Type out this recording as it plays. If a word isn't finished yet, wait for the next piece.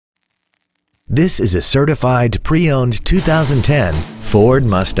This is a certified pre-owned 2010 Ford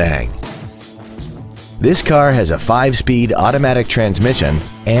Mustang. This car has a 5-speed automatic transmission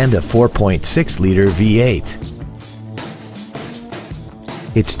and a 4.6-liter V8.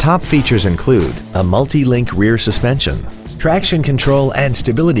 Its top features include a multi-link rear suspension, traction control and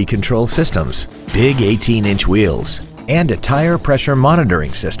stability control systems, big 18-inch wheels, and a tire pressure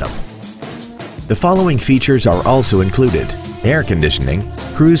monitoring system. The following features are also included: air conditioning,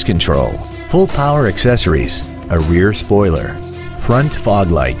 cruise control, full power accessories, a rear spoiler, front fog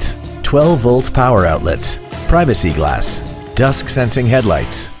lights, 12-volt power outlets, privacy glass, dusk sensing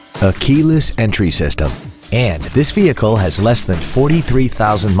headlights, a keyless entry system, and this vehicle has less than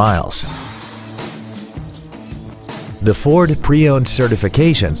 43,000 miles. The Ford Pre-Owned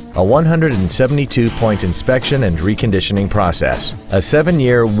Certification, a 172-point inspection and reconditioning process, a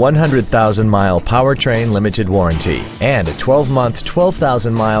 7-year, 100,000-mile powertrain limited warranty, and a 12-month,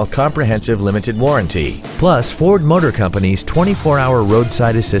 12,000-mile comprehensive limited warranty, plus Ford Motor Company's 24-hour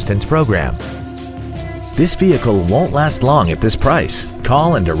roadside assistance program. This vehicle won't last long at this price.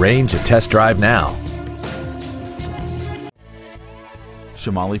 Call and arrange a test drive now.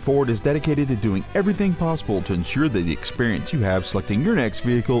 Shamaley Ford is dedicated to doing everything possible to ensure that the experience you have selecting your next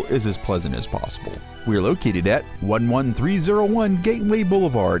vehicle is as pleasant as possible. We are located at 11301 Gateway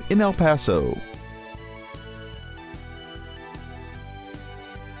Boulevard in El Paso.